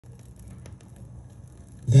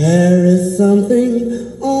There is something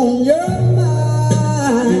on your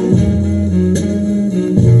mind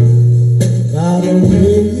by the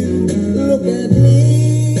way you look at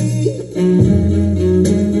me.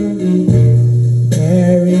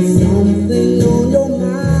 There is something on your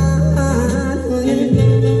mind, honey,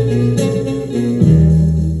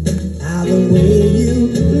 by the way you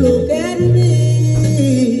look at me.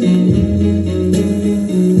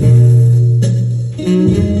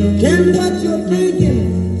 Can what you're thinking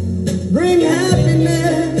bring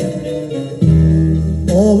happiness,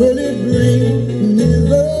 or will it bring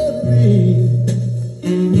misery?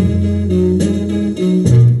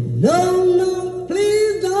 No, no,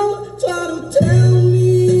 please don't try to tell me.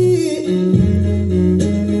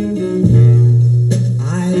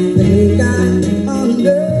 I think I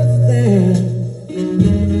understand.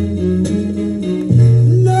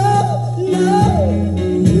 No, no,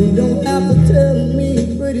 you don't have to tell me,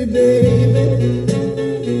 pretty baby.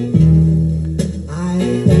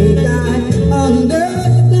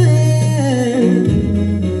 Understand.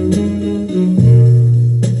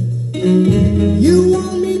 You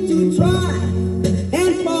want me to try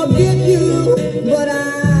and forget you, but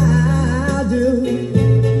I'll do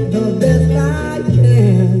the best I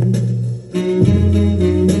can.